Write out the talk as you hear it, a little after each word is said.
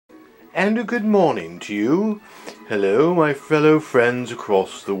and a good morning to you. Hello, my fellow friends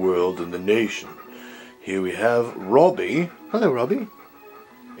across the world and the nation. Here we have Robbie. Hello, Robbie.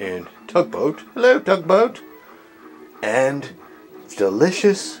 And Tugboat. Hello, Tugboat. And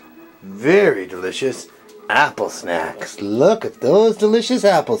delicious, very delicious apple snacks. Look at those delicious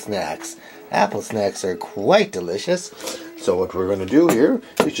apple snacks. Apple snacks are quite delicious. So what we're going to do here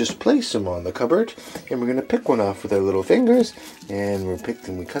is just place them on the cupboard, and we're going to pick one off with our little fingers, and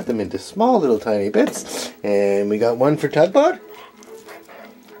we cut them into small little tiny bits. And we got one for Tugboat,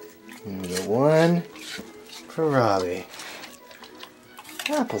 and we got one for Robbie.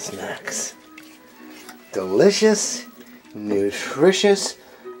 Apple snacks. Delicious, nutritious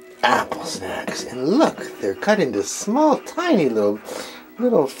apple snacks. And look, they're cut into small, tiny little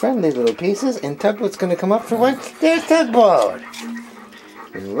friendly little pieces, and Tugboat's going to come up for one. There's Tugboat!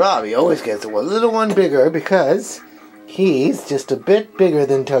 And Robbie always gets a little one bigger because he's just a bit bigger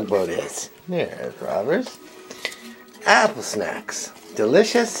than Tugboat is. There's Robbers. Apple snacks.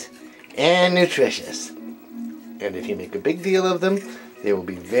 Delicious and nutritious. And if you make a big deal of them, they will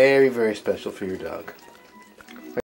be very, very special for your dog.